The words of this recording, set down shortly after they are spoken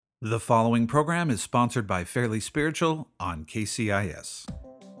The following program is sponsored by Fairly Spiritual on KCIS.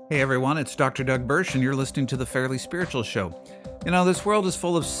 Hey everyone, it's Dr. Doug Birch, and you're listening to the Fairly Spiritual Show. You know, this world is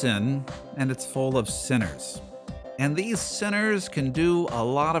full of sin, and it's full of sinners. And these sinners can do a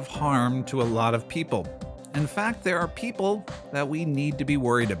lot of harm to a lot of people. In fact, there are people that we need to be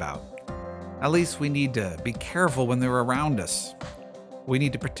worried about. At least we need to be careful when they're around us. We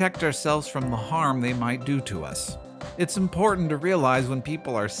need to protect ourselves from the harm they might do to us. It's important to realize when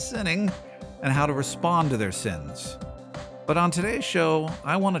people are sinning and how to respond to their sins. But on today's show,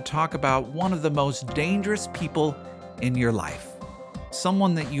 I want to talk about one of the most dangerous people in your life.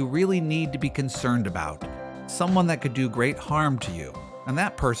 Someone that you really need to be concerned about. Someone that could do great harm to you. And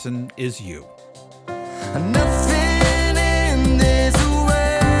that person is you. Nothing in this world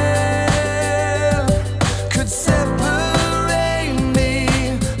could separate me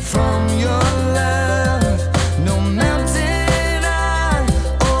from your love. No mountain high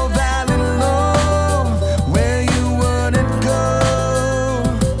or valley low where you wouldn't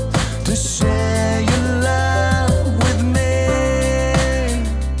go to share your love with me.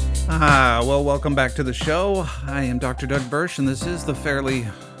 Well, welcome back to the show. I am Dr. Doug Birch, and this is the Fairly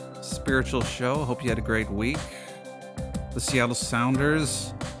Spiritual Show. Hope you had a great week. The Seattle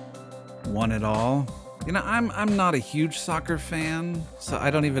Sounders won it all. You know, I'm not a huge soccer fan, so I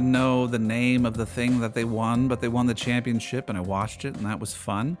don't even know the name of the thing that they won, but they won the championship, and I watched it, and that was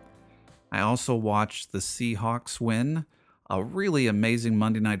fun. I also watched the Seahawks win a really amazing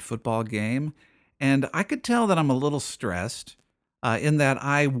Monday Night Football game, and I could tell that I'm a little stressed in that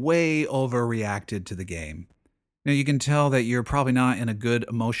I way overreacted to the game. Now, you can tell that you're probably not in a good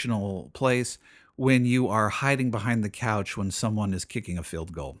emotional place when you are hiding behind the couch when someone is kicking a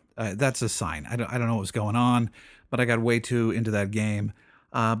field goal. That's a sign. I don't know what was going on, but I got way too into that game.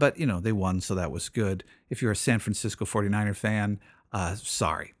 But, you know, they won, so that was good. If you're a San Francisco 49er fan,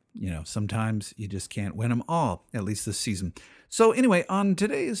 sorry. You know, sometimes you just can't win them all, at least this season. So anyway, on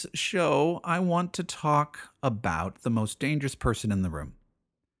today's show, I want to talk about the most dangerous person in the room.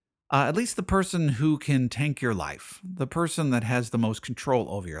 At least the person who can tank your life, the person that has the most control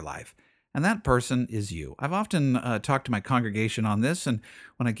over your life. And that person is you. I've often talked to my congregation on this, and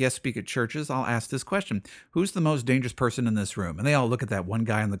when I guest speak at churches, I'll ask this question: who's the most dangerous person in this room? And they all look at that one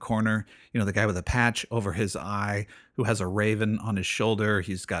guy in the corner, you know, the guy with a patch over his eye, who has a raven on his shoulder.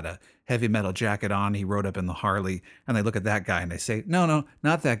 He's got a heavy metal jacket on. He rode up in the Harley. And they look at that guy and they say, no,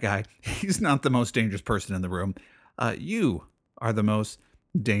 not that guy. He's not the most dangerous person in the room. You are the most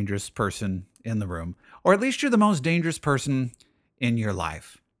dangerous person in the room, or at least you're the most dangerous person in your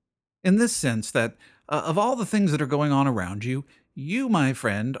life. In this sense that of all the things that are going on around you, you, my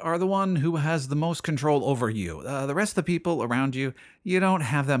friend, are the one who has the most control over you. The rest of the people around you, you don't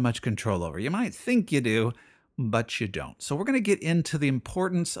have that much control over. You might think you do, but you don't. So we're going to get into the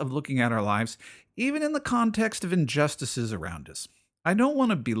importance of looking at our lives, even in the context of injustices around us. I don't want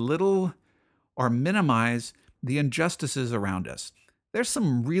to belittle or minimize the injustices around us. There's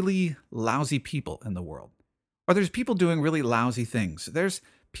some really lousy people in the world. Or there's people doing really lousy things. There's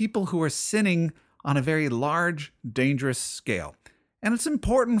people who are sinning on a very large, dangerous scale. And it's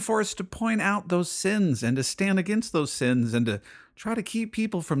important for us to point out those sins and to stand against those sins and to try to keep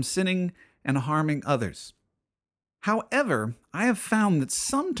people from sinning and harming others. However, I have found that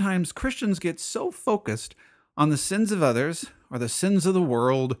sometimes Christians get so focused on the sins of others, or the sins of the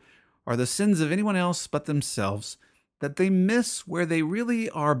world, or the sins of anyone else but themselves, that they miss where they really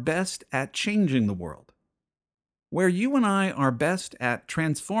are best at changing the world. Where you and I are best at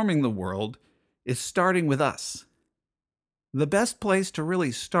transforming the world is starting with us. The best place to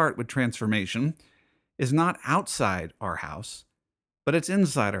really start with transformation is not outside our house, but it's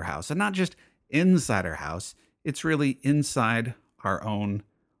inside our house. And not just inside our house, it's really inside our own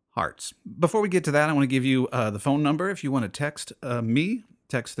hearts. Before we get to that, I want to give you the phone number if you want to text me.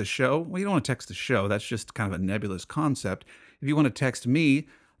 Text the show. Well, you don't want to text the show. That's just kind of a nebulous concept. If you want to text me,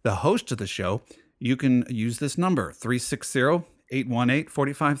 the host of the show, you can use this number,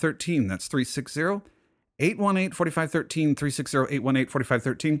 360-818-4513. That's 360-818-4513,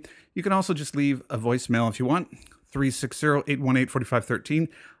 360-818-4513. You can also just leave a voicemail if you want, 360-818-4513.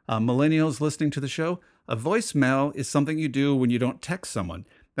 Millennials listening to the show, a voicemail is something you do when you don't text someone.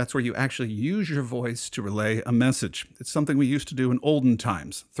 That's where you actually use your voice to relay a message. It's something we used to do in olden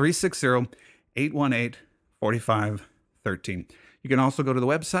times. 360-818-4513. You can also go to the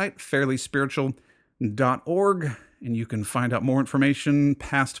website, fairlyspiritual.org, and you can find out more information,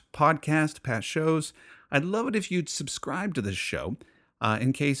 past podcasts, past shows. I'd love it if you'd subscribe to this show.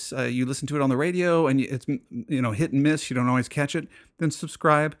 In case you listen to it on the radio and it's hit and miss, you don't always catch it, then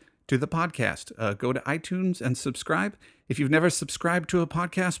subscribe to the podcast. Go to iTunes and subscribe. If you've never subscribed to a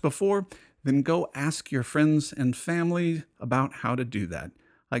podcast before, then go ask your friends and family about how to do that.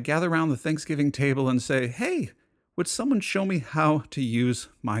 Gather around the Thanksgiving table and say, hey, would someone show me how to use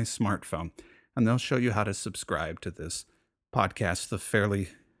my smartphone? And they'll show you how to subscribe to this podcast, The Fairly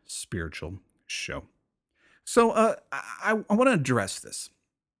Spiritual Show. So I want to address this.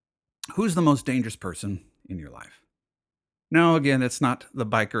 Who's the most dangerous person in your life? Now, again, it's not the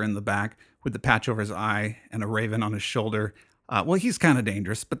biker in the back with the patch over his eye and a raven on his shoulder. Well, he's kind of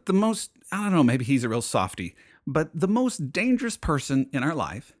dangerous, but the most, I don't know, maybe he's a real softie. But the most dangerous person in our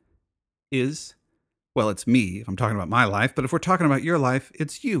life is, well, it's me if I'm talking about my life, but if we're talking about your life,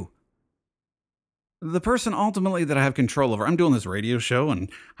 it's you. The person ultimately that I have control over. I'm doing this radio show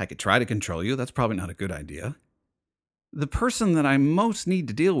and I could try to control you. That's probably not a good idea. The person that I most need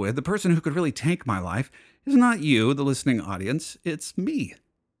to deal with, the person who could really tank my life, is not you, the listening audience. It's me.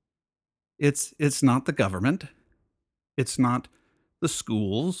 It's not the government. It's not the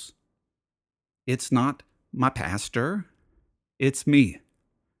schools. It's not my pastor. It's me.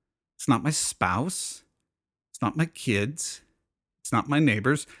 It's not my spouse. It's not my kids. It's not my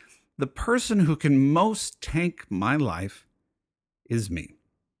neighbors. The person who can most tank my life is me.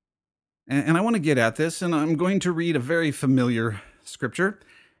 And I want to get at this, and I'm going to read a very familiar scripture.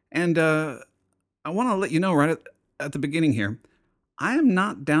 And I want to let you know right at the beginning here, I am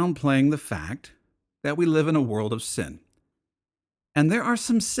not downplaying the fact that we live in a world of sin. And there are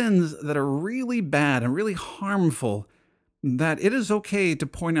some sins that are really bad and really harmful that it is okay to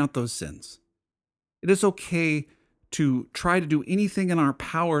point out those sins. It is okay to try to do anything in our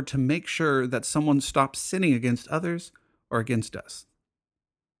power to make sure that someone stops sinning against others or against us.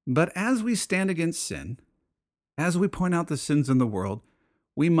 But as we stand against sin, as we point out the sins in the world,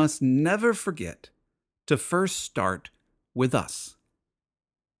 we must never forget to first start with us.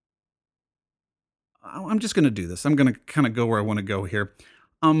 I'm just going to do this. I'm going to kind of go where I want to go here.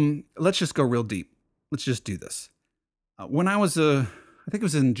 Let's just go real deep. Let's just do this. When I was, I think it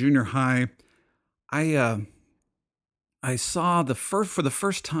was in junior high, I saw for the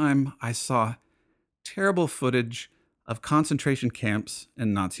first time, I saw terrible footage of concentration camps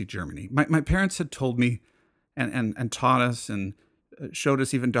in Nazi Germany. My parents had told me and taught us and showed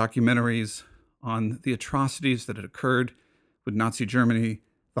us even documentaries on the atrocities that had occurred with Nazi Germany,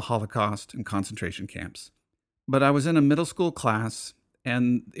 the Holocaust, and concentration camps. But I was in a middle school class,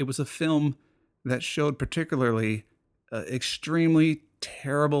 and it was a film that showed particularly extremely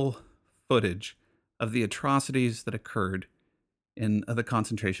terrible footage of the atrocities that occurred in the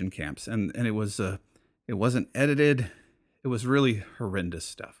concentration camps. And it wasn't edited. It was really horrendous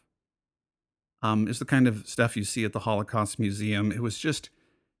stuff. It's the kind of stuff you see at the Holocaust Museum. It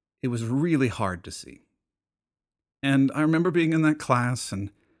was really hard to see. And I remember being in that class, and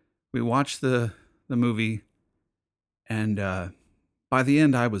we watched the movie, and by the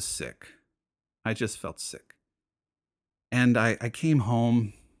end, I was sick. I just felt sick. And I came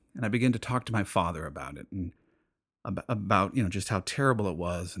home, and I began to talk to my father about it, and about just how terrible it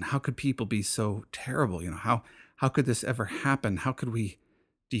was, and how could people be so terrible? How could this ever happen? How could we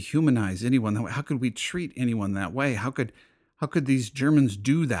dehumanize anyone that way? How could we treat anyone that way? How could these Germans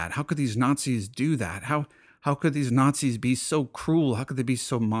do that? How could these Nazis do that? How could these Nazis be so cruel? How could they be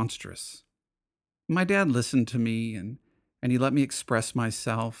so monstrous? My dad listened to me, and he let me express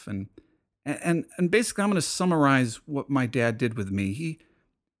myself, and basically I'm going to summarize what my dad did with me.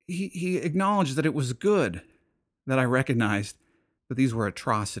 He acknowledged that it was good that I recognized that these were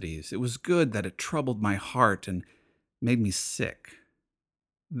atrocities. It was good that it troubled my heart and made me sick.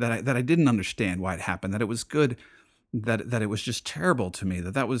 That I didn't understand why it happened. That it was good that it was just terrible to me.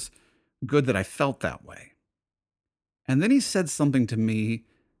 That was good that I felt that way. And then he said something to me,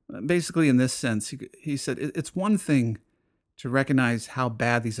 basically in this sense. He said, it's one thing to recognize how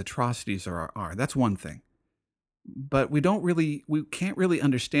bad these atrocities are. That's one thing. But we can't really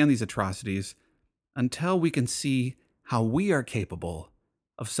understand these atrocities until we can see how we are capable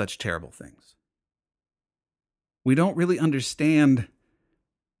of such terrible things. We don't really understand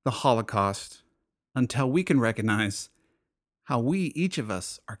the Holocaust until we can recognize how we, each of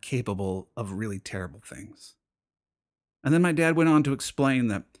us, are capable of really terrible things. And then my dad went on to explain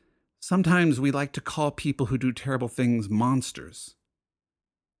that sometimes we like to call people who do terrible things monsters.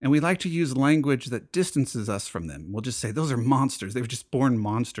 And we like to use language that distances us from them. We'll just say, those are monsters. They were just born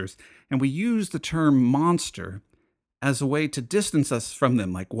monsters. And we use the term monster as a way to distance us from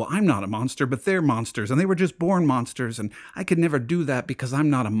them. Like, well, I'm not a monster, but they're monsters. And they were just born monsters. And I could never do that because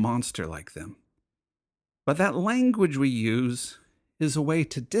I'm not a monster like them. But that language we use is a way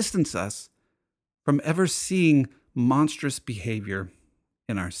to distance us from ever seeing monstrous behavior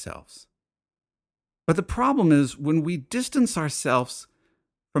in ourselves. But the problem is when we distance ourselves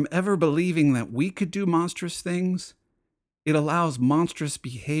from ever believing that we could do monstrous things, it allows monstrous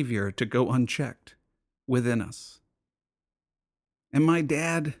behavior to go unchecked within us. And my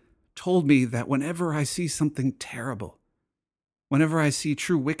dad told me that whenever I see something terrible, whenever I see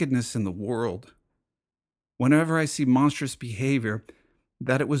true wickedness in the world, whenever I see monstrous behavior,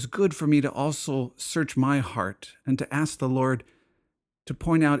 that it was good for me to also search my heart and to ask the Lord to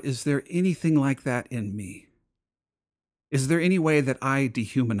point out, is there anything like that in me? Is there any way that I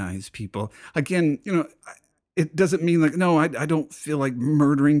dehumanize people? Again, it doesn't mean like, no, I don't feel like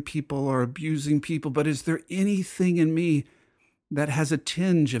murdering people or abusing people, but is there anything in me that has a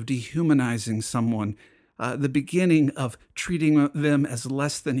tinge of dehumanizing someone? The beginning of treating them as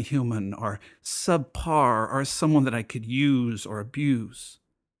less than human or subpar or someone that I could use or abuse?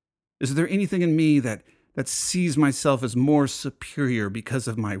 Is there anything in me that sees myself as more superior because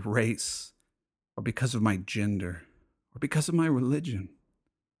of my race or because of my gender or because of my religion?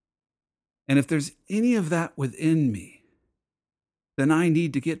 And if there's any of that within me, then I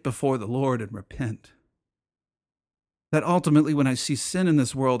need to get before the Lord and repent. That ultimately, when I see sin in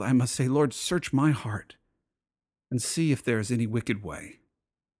this world, I must say, Lord, search my heart and see if there is any wicked way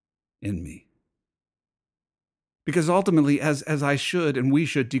in me. Because ultimately, as I should and we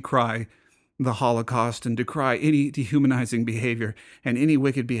should decry the Holocaust and decry any dehumanizing behavior and any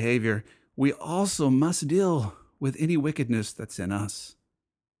wicked behavior, we also must deal with any wickedness that's in us.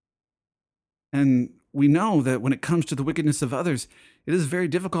 And we know that when it comes to the wickedness of others, it is very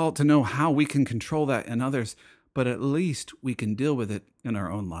difficult to know how we can control that in others, but at least we can deal with it in our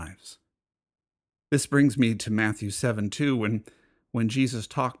own lives. This brings me to Matthew 7:2, when Jesus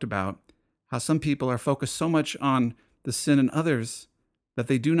talked about how some people are focused so much on the sin in others that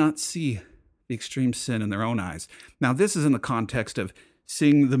they do not see the extreme sin in their own eyes. Now, this is in the context of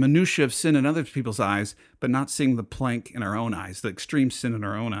seeing the minutiae of sin in other people's eyes, but not seeing the plank in our own eyes, the extreme sin in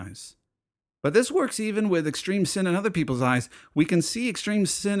our own eyes. But this works even with extreme sin in other people's eyes. We can see extreme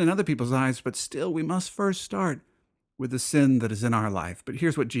sin in other people's eyes, but still we must first start with the sin that is in our life. But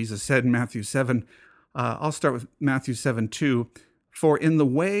here's what Jesus said in Matthew 7. I'll start with Matthew 7:2. For in the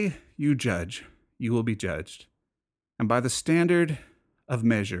way you judge, you will be judged. And by the standard of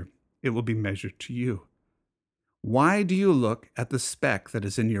measure, it will be measured to you. Why do you look at the speck that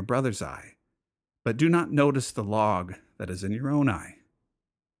is in your brother's eye, but do not notice the log that is in your own eye?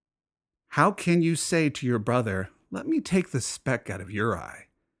 How can you say to your brother, let me take the speck out of your eye,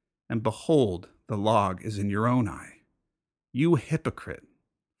 and behold, the log is in your own eye? You hypocrite,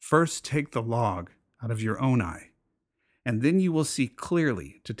 first take the log out of your own eye, and then you will see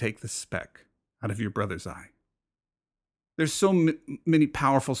clearly to take the speck out of your brother's eye. There's so many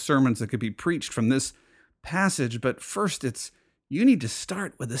powerful sermons that could be preached from this passage, but first you need to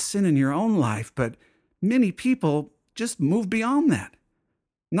start with the sin in your own life, but many people just move beyond that.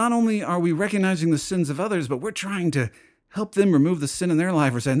 Not only are we recognizing the sins of others, but we're trying to help them remove the sin in their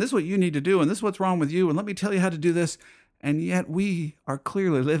life. We're saying, this is what you need to do, and this is what's wrong with you, and let me tell you how to do this. And yet we are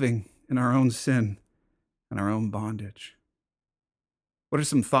clearly living in our own sin and our own bondage. What are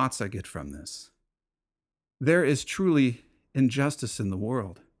some thoughts I get from this? There is truly injustice in the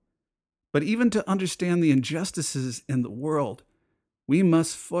world. But even to understand the injustices in the world, we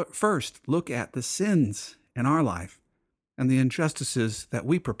must first look at the sins in our life and the injustices that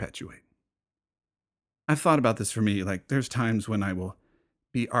we perpetuate. I've thought about this for me. Like, there's times when I will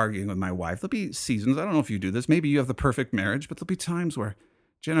be arguing with my wife. There'll be seasons, I don't know if you do this, maybe you have the perfect marriage, but there'll be times where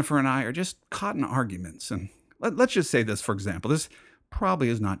Jennifer and I are just caught in arguments. And let's just say this, for example. This probably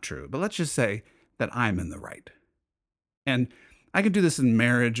is not true, but let's just say that I'm in the right. And I can do this in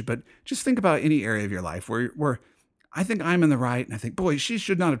marriage, but just think about any area of your life where I think I'm in the right, and I think, boy, she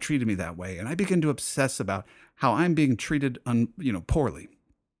should not have treated me that way. And I begin to obsess about how I'm being treated poorly.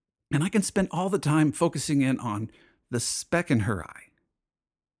 And I can spend all the time focusing in on the speck in her eye.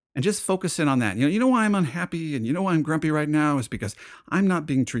 And just focus in on that. You know why I'm unhappy and you know why I'm grumpy right now is because I'm not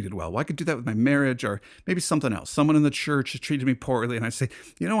being treated well. Well, I could do that with my marriage or maybe something else. Someone in the church has treated me poorly and I say,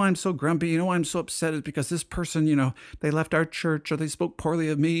 why I'm so grumpy, why I'm so upset is because this person, they left our church or they spoke poorly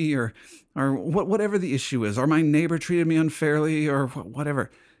of me or whatever the issue is, or my neighbor treated me unfairly or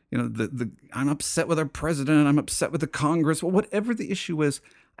whatever. I'm upset with our president, I'm upset with the Congress. Well, whatever the issue is,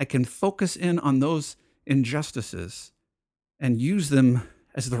 I can focus in on those injustices and use them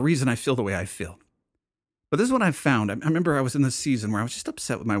as the reason I feel the way I feel. But this is what I've found. I remember I was in this season where I was just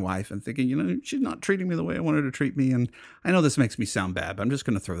upset with my wife and thinking, she's not treating me the way I wanted her to treat me. And I know this makes me sound bad, but I'm just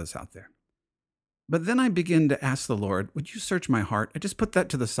going to throw this out there. But then I begin to ask the Lord, would you search my heart? I just put that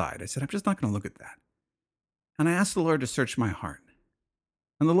to the side. I said, I'm just not going to look at that. And I asked the Lord to search my heart.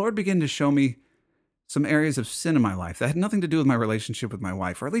 And the Lord began to show me some areas of sin in my life that had nothing to do with my relationship with my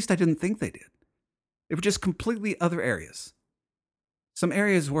wife, or at least I didn't think they did. They were just completely other areas. Some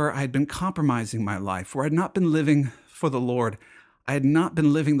areas where I had been compromising my life, where I had not been living for the Lord. I had not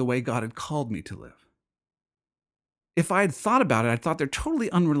been living the way God had called me to live. If I had thought about it, I thought they're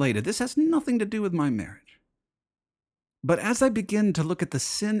totally unrelated. This has nothing to do with my marriage. But as I began to look at the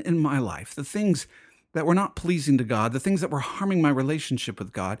sin in my life, the things that were not pleasing to God, the things that were harming my relationship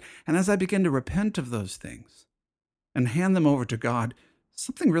with God, and as I began to repent of those things and hand them over to God,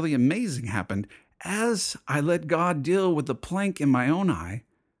 something really amazing happened. As I let God deal with the plank in my own eye,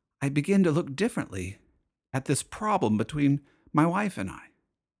 I began to look differently at this problem between my wife and I.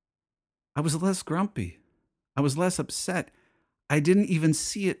 I was less grumpy. I was less upset. I didn't even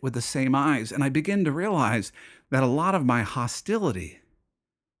see it with the same eyes. And I began to realize that a lot of my hostility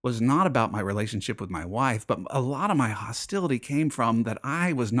was not about my relationship with my wife, but a lot of my hostility came from that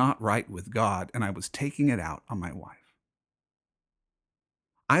I was not right with God and I was taking it out on my wife.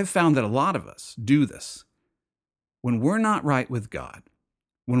 I've found that a lot of us do this. When we're not right with God,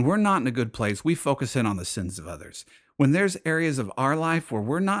 when we're not in a good place, we focus in on the sins of others. When there's areas of our life where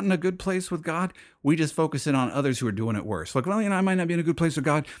we're not in a good place with God, we just focus in on others who are doing it worse. Like, well, I might not be in a good place with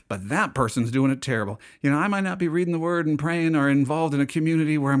God, but that person's doing it terrible. I might not be reading the Word and praying or involved in a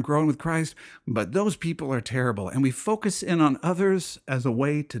community where I'm growing with Christ, but those people are terrible. And we focus in on others as a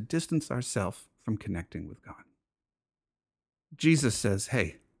way to distance ourselves from connecting with God. Jesus says,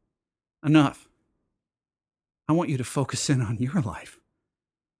 hey, enough. I want you to focus in on your life,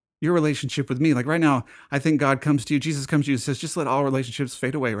 your relationship with me. Like right now, I think God comes to you, Jesus comes to you and says, just let all relationships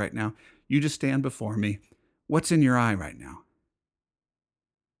fade away right now. You just stand before me. What's in your eye right now?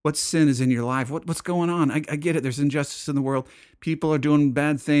 What sin is in your life? What's going on? I get it. There's injustice in the world. People are doing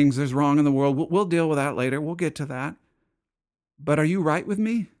bad things. There's wrong in the world. We'll deal with that later. We'll get to that. But are you right with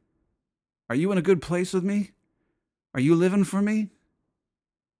me? Are you in a good place with me? Are you living for me?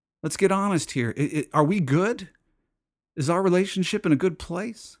 Let's get honest here. Are we good? Is our relationship in a good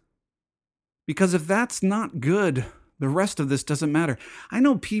place? Because if that's not good, the rest of this doesn't matter. I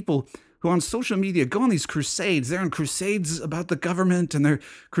know people who on social media go on these crusades. They're on crusades about the government and they're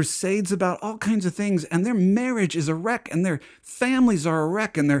crusades about all kinds of things. And their marriage is a wreck and their families are a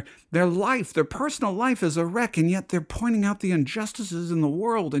wreck and their life, their personal life is a wreck. And yet they're pointing out the injustices in the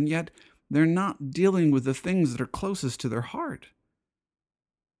world. And yet they're not dealing with the things that are closest to their heart.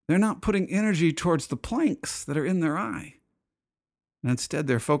 They're not putting energy towards the planks that are in their eye. And instead,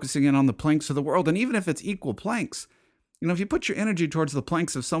 they're focusing in on the planks of the world. And even if it's equal planks, if you put your energy towards the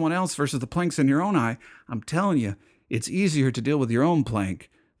planks of someone else versus the planks in your own eye, I'm telling you, it's easier to deal with your own plank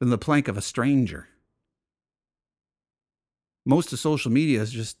than the plank of a stranger. Most of social media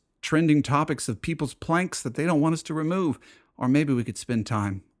is just trending topics of people's planks that they don't want us to remove. Or maybe we could spend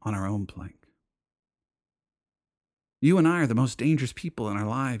time on our own plank. You and I are the most dangerous people in our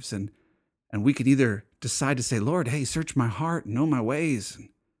lives, and we could either decide to say, Lord, hey, search my heart and know my ways, and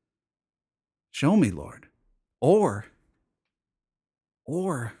show me, Lord. Or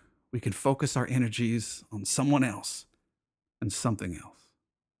we could focus our energies on someone else and something else.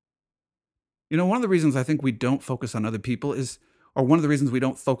 One of the reasons I think we don't focus on other people or one of the reasons we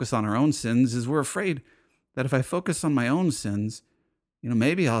don't focus on our own sins is we're afraid that if I focus on my own sins,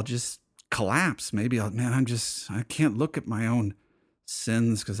 maybe I'll just collapse. Maybe I can't look at my own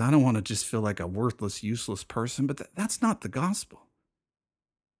sins because I don't want to just feel like a worthless, useless person. But that's not the gospel.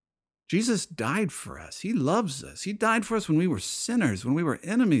 Jesus died for us. He loves us. He died for us when we were sinners, when we were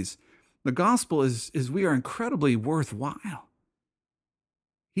enemies. The gospel is we are incredibly worthwhile.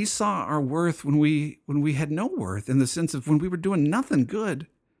 He saw our worth when we had no worth, in the sense of when we were doing nothing good.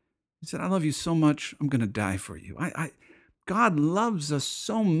 He said, I love you so much, I'm going to die for you. God loves us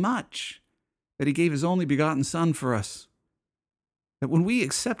so much that he gave his only begotten Son for us. That when we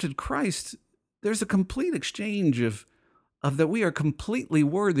accepted Christ, there's a complete exchange of that we are completely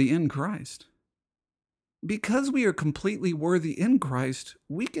worthy in Christ. Because we are completely worthy in Christ,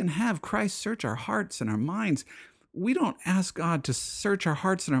 we can have Christ search our hearts and our minds. We don't ask God to search our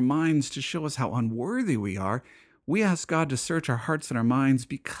hearts and our minds to show us how unworthy we are. We ask God to search our hearts and our minds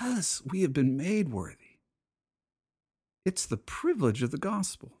because we have been made worthy. It's the privilege of the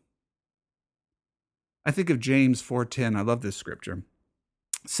gospel. I think of James 4:10. I love this scripture.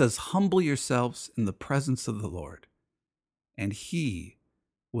 It says, humble yourselves in the presence of the Lord, and he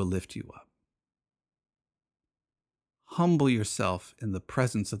will lift you up. Humble yourself in the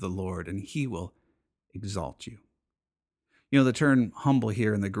presence of the Lord, and he will exalt you. The term humble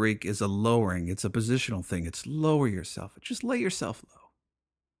here in the Greek is a lowering. It's a positional thing. It's lower yourself. Just lay yourself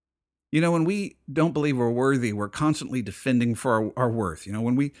low. When we don't believe we're worthy, we're constantly defending for our worth.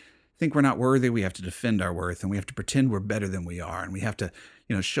 When we think we're not worthy, we have to defend our worth, and we have to pretend we're better than we are, and we have to,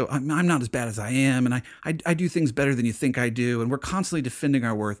 show I'm not as bad as I am, and I do things better than you think I do, and we're constantly defending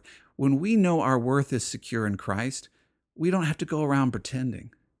our worth. When we know our worth is secure in Christ, we don't have to go around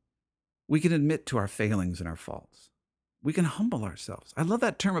pretending. We can admit to our failings and our faults. We can humble ourselves. I love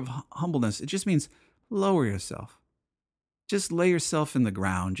that term of humbleness. It just means lower yourself. Just lay yourself in the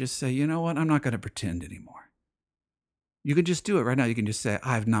ground. Just say, you know what? I'm not going to pretend anymore. You can just do it right now. You can just say,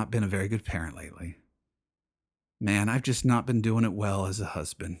 I've not been a very good parent lately. Man, I've just not been doing it well as a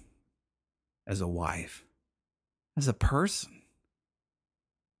husband, as a wife, as a person.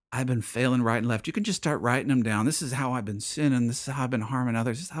 I've been failing right and left. You can just start writing them down. This is how I've been sinning. This is how I've been harming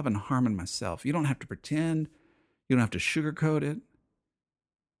others. This is how I've been harming myself. You don't have to pretend. You don't have to sugarcoat it.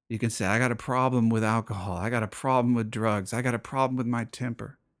 You can say, I got a problem with alcohol. I got a problem with drugs. I got a problem with my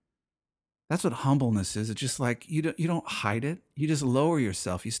temper. That's what humbleness is. It's just like you don't hide it. You just lower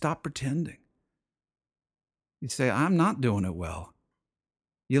yourself. You stop pretending. You say, I'm not doing it well.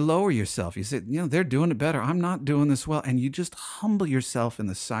 You lower yourself. You say, they're doing it better. I'm not doing this well. And you just humble yourself in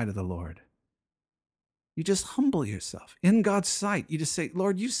the sight of the Lord. You just humble yourself in God's sight. You just say,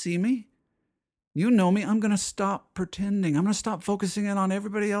 Lord, you see me. You know me. I'm going to stop pretending. I'm going to stop focusing in on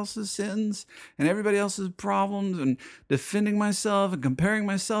everybody else's sins and everybody else's problems and defending myself and comparing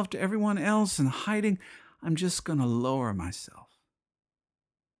myself to everyone else and hiding. I'm just going to lower myself.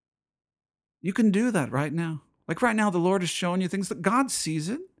 You can do that right now. Like right now, the Lord is showing you things that God sees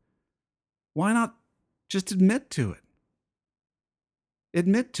it. Why not just admit to it?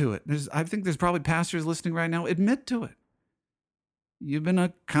 Admit to it. I think there's probably pastors listening right now. Admit to it. You've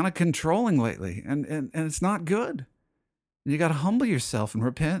been kind of controlling lately, and it's not good. And you got to humble yourself and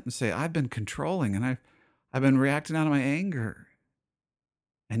repent and say, I've been controlling, and I've been reacting out of my anger.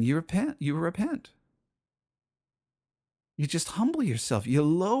 And you repent. You repent. You just humble yourself. You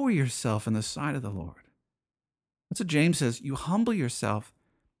lower yourself in the sight of the Lord. That's what James says. You humble yourself,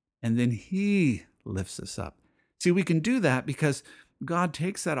 and then he lifts us up. See, we can do that because God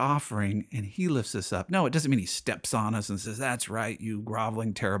takes that offering and he lifts us up. No, it doesn't mean he steps on us and says, that's right, you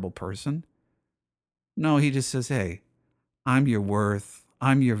groveling, terrible person. No, he just says, hey, I'm your worth.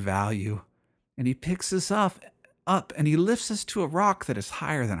 I'm your value. And he picks us up and he lifts us to a rock that is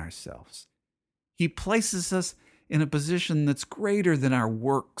higher than ourselves. He places us in a position that's greater than our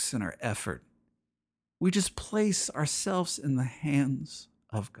works and our effort. We just place ourselves in the hands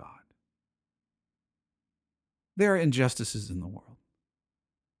of God. There are injustices in the world.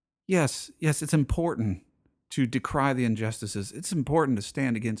 Yes, it's important to decry the injustices. It's important to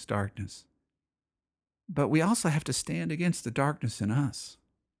stand against darkness. But we also have to stand against the darkness in us.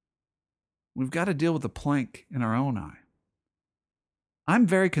 We've got to deal with the plank in our own eye. I'm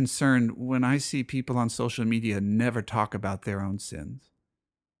very concerned when I see people on social media never talk about their own sins,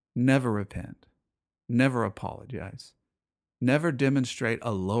 never repent, never apologize, never demonstrate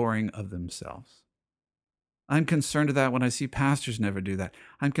a lowering of themselves. I'm concerned of that when I see pastors never do that.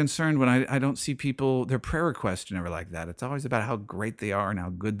 I'm concerned when I don't see people, their prayer requests are never like that. It's always about how great they are and how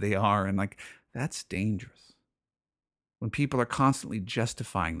good they are. And that's dangerous. When people are constantly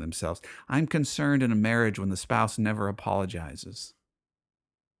justifying themselves. I'm concerned in a marriage when the spouse never apologizes.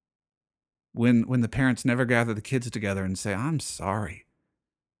 When the parents never gather the kids together and say, I'm sorry.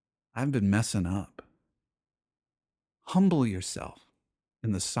 I've been messing up. Humble yourself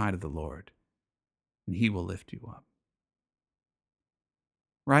in the sight of the Lord, and he will lift you up.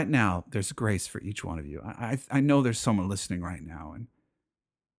 Right now, there's grace for each one of you. I know there's someone listening right now, and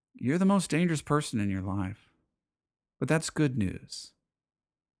you're the most dangerous person in your life. But that's good news,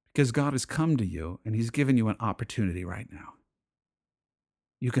 because God has come to you, and he's given you an opportunity right now.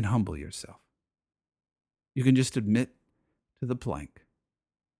 You can humble yourself. You can just admit to the plank.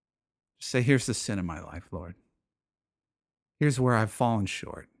 Just say, here's the sin in my life, Lord. Here's where I've fallen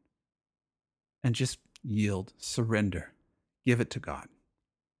short. And just yield, surrender, give it to God.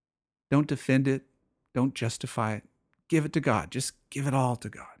 Don't defend it. Don't justify it. Give it to God. Just give it all to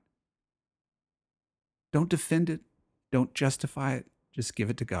God. Don't defend it. Don't justify it. Just give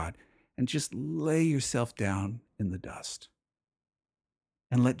it to God. And just lay yourself down in the dust.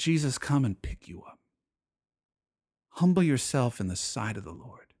 And let Jesus come and pick you up. Humble yourself in the sight of the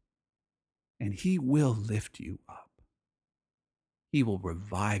Lord. And he will lift you up. He will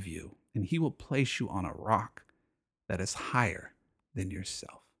revive you. And he will place you on a rock that is higher than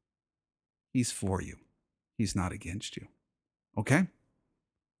yourself. He's for you. He's not against you. Okay?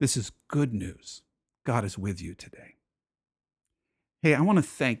 This is good news. God is with you today. Hey, I want to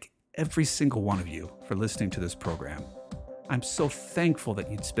thank every single one of you for listening to this program. I'm so thankful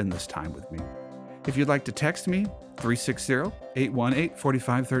that you'd spend this time with me. If you'd like to text me,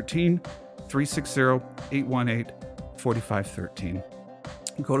 360-818-4513, 360-818-4513.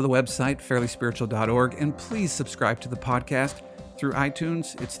 Go to the website, fairlyspiritual.org, and please subscribe to the podcast through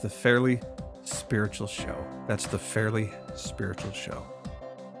iTunes. It's the Fairly Spiritual Show. That's the Fairly Spiritual Show.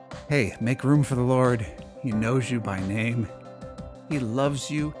 Hey, make room for the Lord. He knows you by name. He loves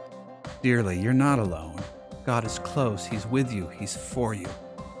you dearly. You're not alone. God is close. He's with you. He's for you.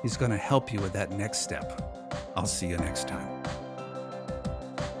 He's going to help you with that next step. I'll see you next time.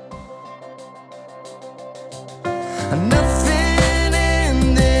 Nothing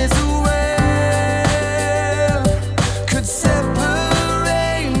in this world could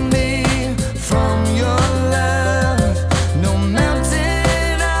separate me from your love. No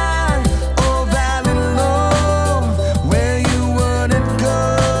mountain high or valley low where you wouldn't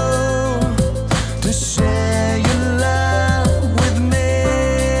go to share your love with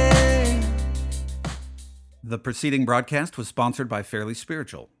me. The preceding broadcast was sponsored by Fairly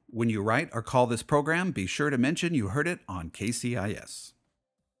Spiritual. When you write or call this program, be sure to mention you heard it on KCIS.